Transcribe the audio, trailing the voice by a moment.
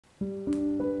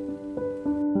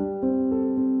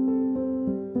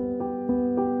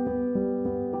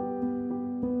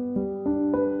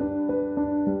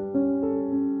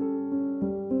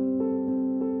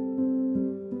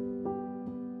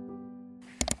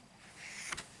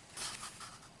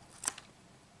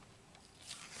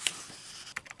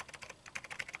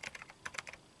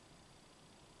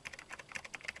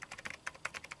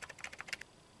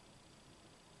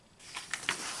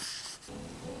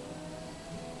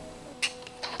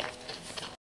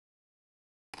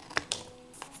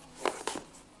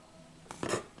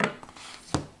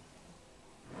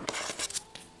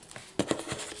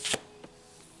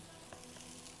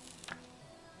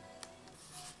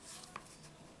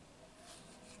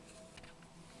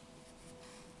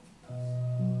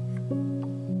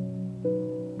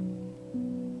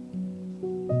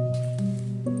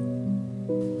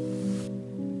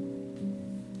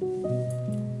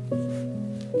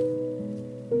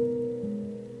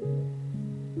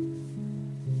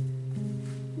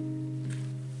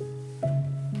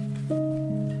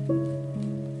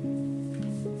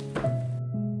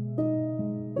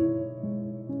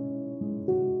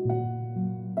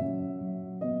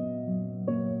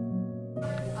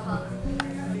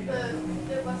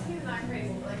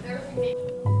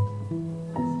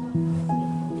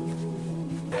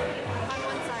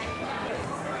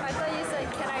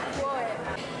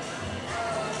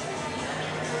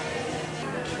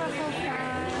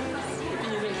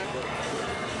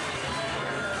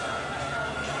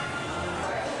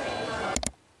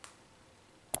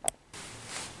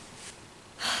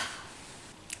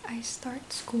I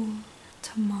start school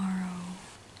tomorrow.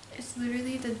 It's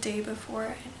literally the day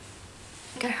before.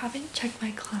 I haven't checked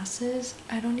my classes.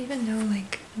 I don't even know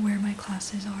like where my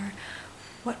classes are,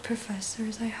 what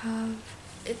professors I have.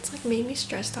 It's like made me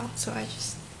stressed out, so I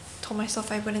just told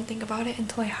myself I wouldn't think about it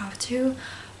until I have to,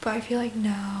 but I feel like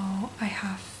now I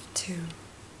have to.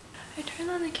 I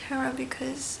turned on the camera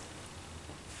because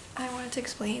I wanted to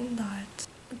explain that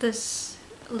this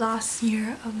last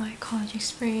year of my college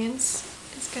experience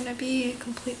is gonna be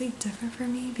completely different for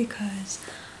me because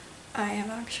I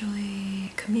am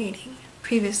actually commuting.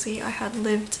 Previously, I had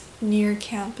lived near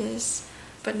campus,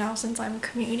 but now since I'm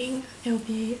commuting, it'll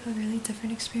be a really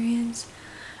different experience.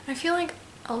 I feel like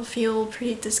I'll feel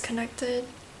pretty disconnected,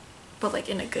 but like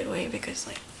in a good way, because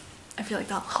like I feel like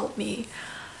that'll help me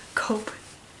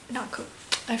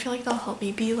I feel like that'll help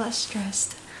me be less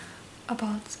stressed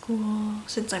about school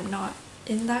since I'm not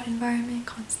in that environment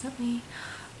constantly.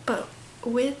 But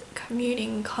with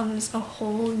commuting comes a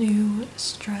whole new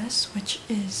stress, which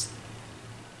is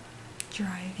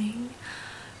driving,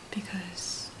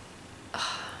 because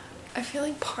I feel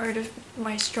like part of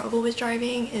my struggle with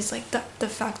driving is like the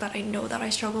fact that I know that I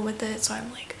struggle with it, so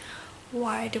I'm like,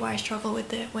 why do I struggle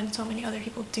with it when so many other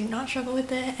people do not struggle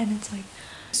with it? And it's like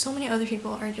so many other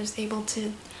people are just able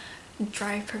to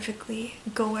drive perfectly,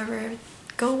 go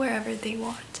wherever they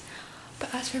want.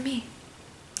 But as for me,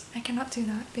 I cannot do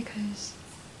that because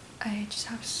I just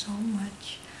have so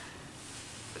much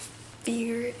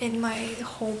fear in my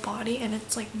whole body, and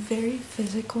it's like very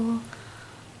physical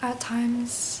at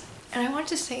times. And I want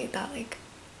to say that like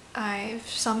I've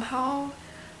somehow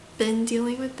been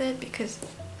dealing with it because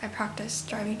I practice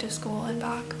driving to school and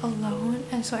back alone,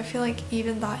 and so I feel like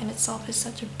even that in itself is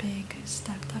such a big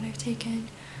step that I've taken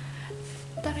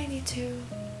that I need to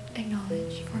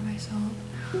acknowledge for myself.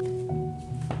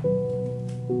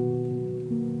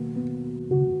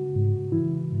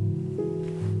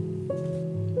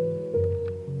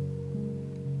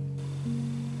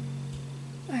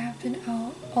 I have been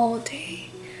out all day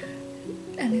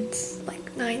and it's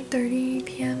like 9:30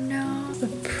 p.m. now. The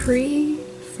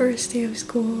first day of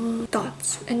school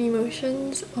thoughts and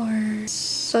emotions are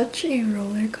such a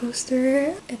roller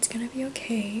coaster. It's gonna be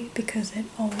okay because it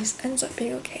always ends up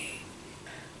being okay.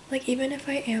 Like even if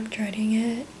I am dreading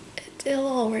it, it'll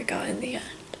all work out in the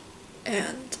end.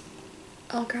 And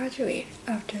I'll graduate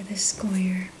after this school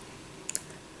year,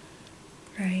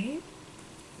 right?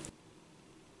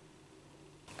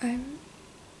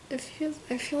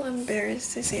 I feel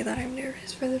embarrassed to say that I'm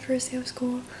nervous for the first day of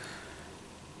school,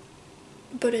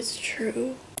 but it's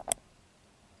true.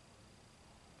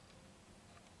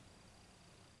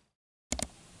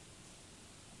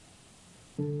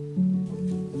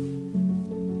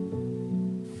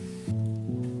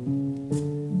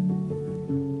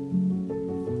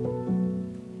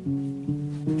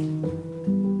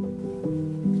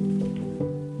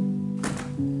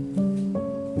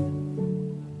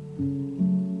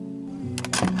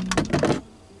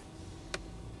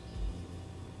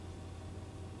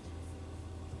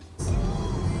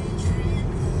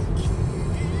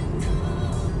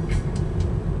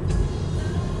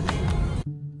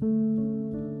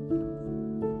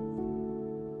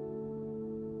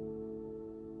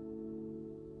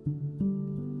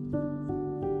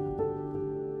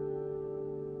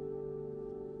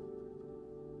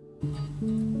 I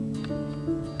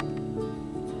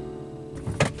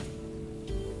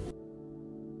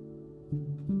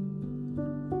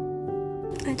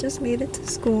just made it to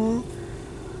school.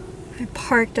 I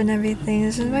parked and everything.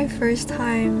 This is my first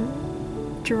time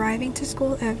driving to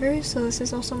school ever, so this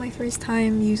is also my first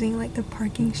time using like the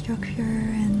parking structure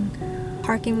and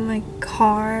parking my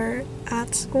car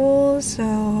at school,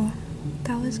 so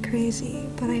that was crazy.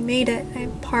 But I made it. I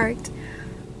parked.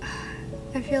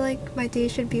 I feel like my day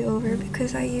should be over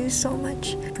because I used so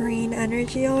much brain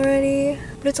energy already.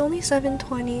 But it's only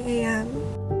 7:20 a.m.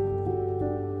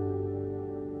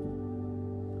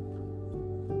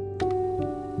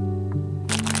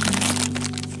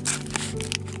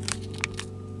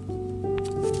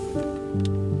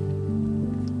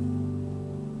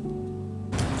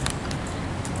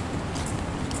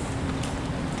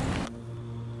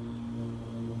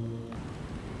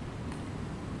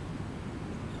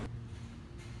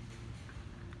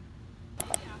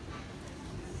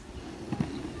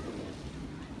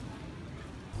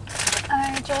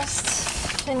 I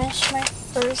just finished my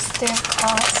first day of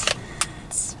class.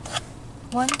 It's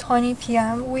 1:20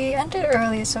 p.m. We ended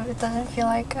early, so it doesn't feel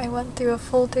like I went through a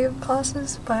full day of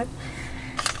classes, but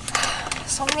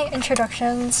so many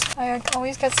introductions. I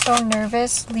always get so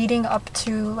nervous leading up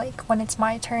to like when it's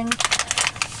my turn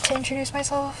to introduce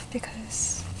myself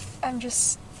because I'm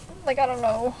just like, I don't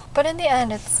know. But in the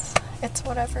end, it's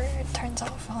whatever. It turns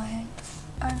out fine.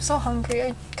 I'm so hungry.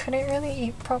 I couldn't really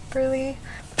eat properly.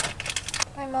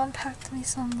 My mom packed me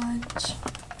some lunch.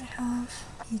 I have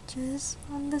peaches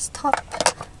on this top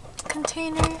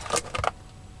container,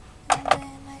 and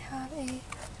then I have a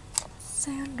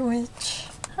sandwich.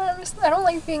 I don't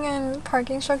like being in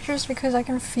parking structures because I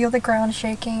can feel the ground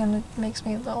shaking and it makes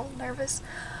me a little nervous.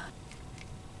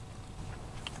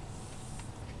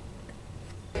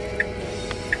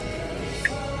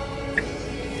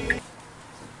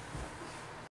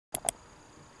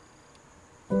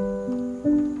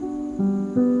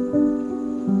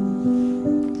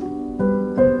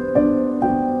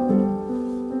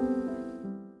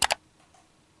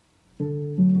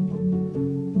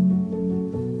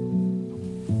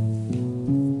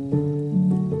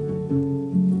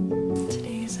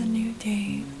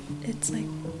 It's like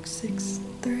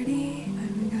 6:30.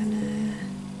 I'm gonna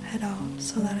head out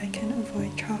so that I can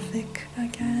avoid traffic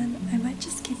again. I might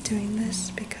just keep doing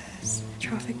this because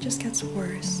traffic just gets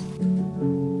worse.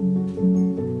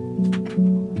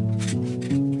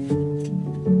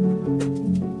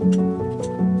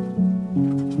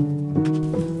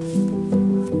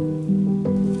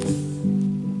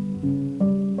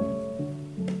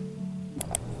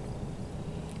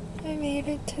 I made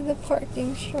it to the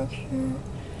parking structure.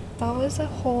 That was a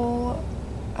whole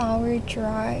hour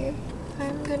drive.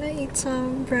 I'm gonna eat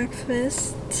some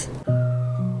breakfast.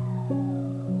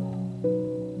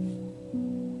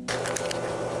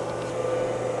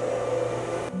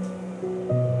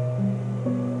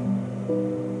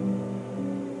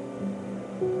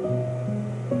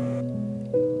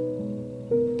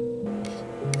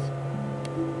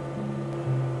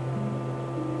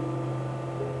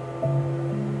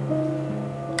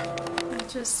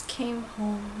 Just came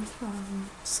home from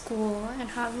school and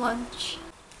had lunch.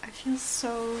 I feel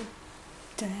so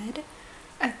dead.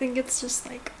 I think it's just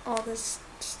like all this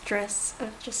stress of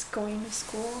just going to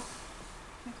school. Oh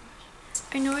my gosh.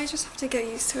 I know I just have to get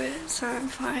used to it, so I'm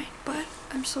fine, but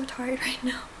I'm so tired right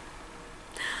now.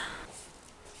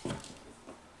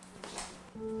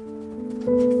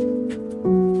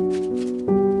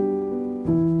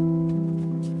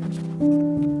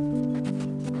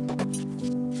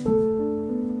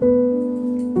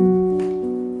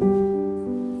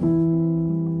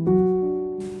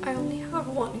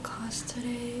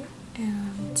 Today,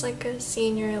 and it's like a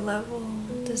senior level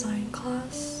design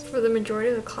class. For the majority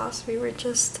of the class we were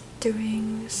just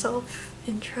doing self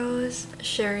intros,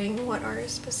 sharing what our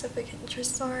specific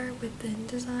interests are within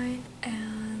design,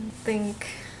 and I think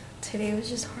today was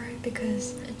just hard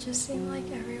because it just seemed like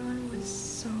everyone was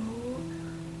so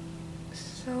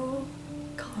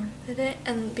confident,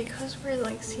 and because we're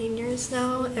like seniors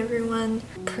now, everyone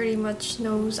pretty much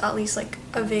knows at least like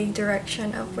a vague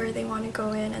direction of where they want to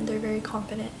go in, and they're very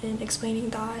confident in explaining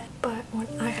that. But when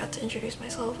I had to introduce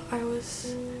myself,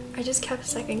 I just kept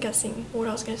second guessing what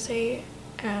I was gonna say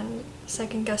and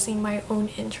second guessing my own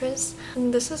interests.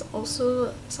 And this is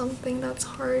also something that's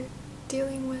hard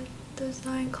dealing with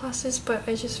design classes, but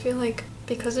I just feel like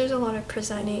because there's a lot of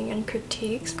presenting and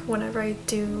critiques whenever I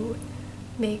do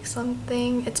make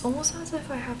something, it's almost as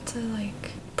if I have to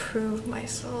like prove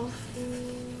myself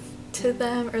to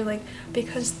them, or like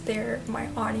because they're my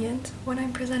audience when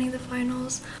I'm presenting the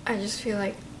finals, I just feel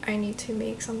like I need to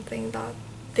make something that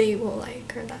they will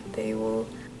like or that they will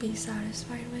be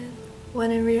satisfied with.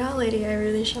 When in reality, I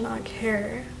really should not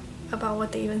care about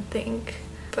what they even think.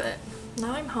 But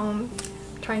now I'm home,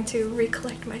 trying to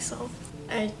recollect myself.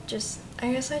 I guess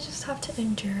I just have to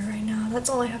endure right now. That's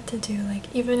all I have to do.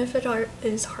 Like, even if it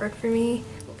is hard for me,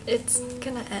 it's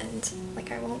gonna end.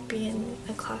 Like, I won't be in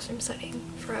a classroom setting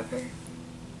forever.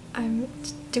 I'm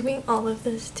doing all of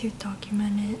this to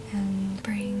document it and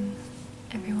bring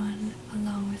everyone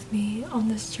along with me on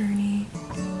this journey.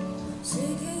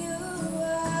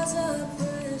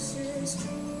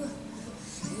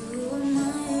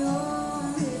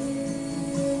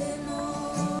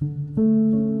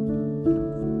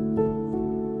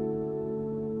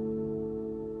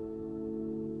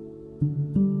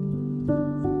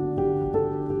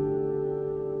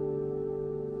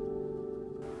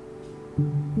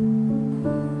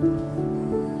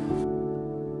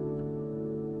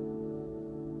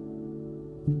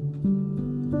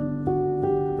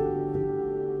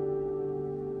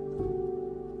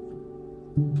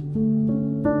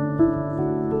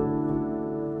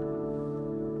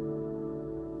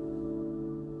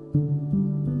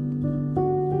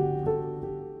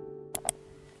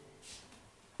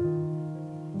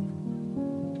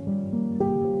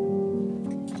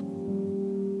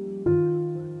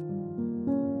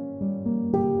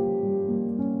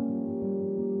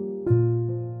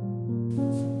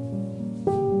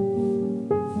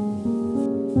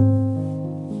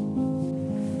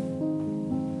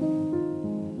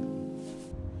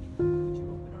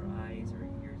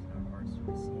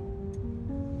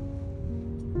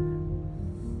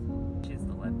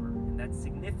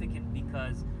 Significant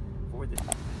because for the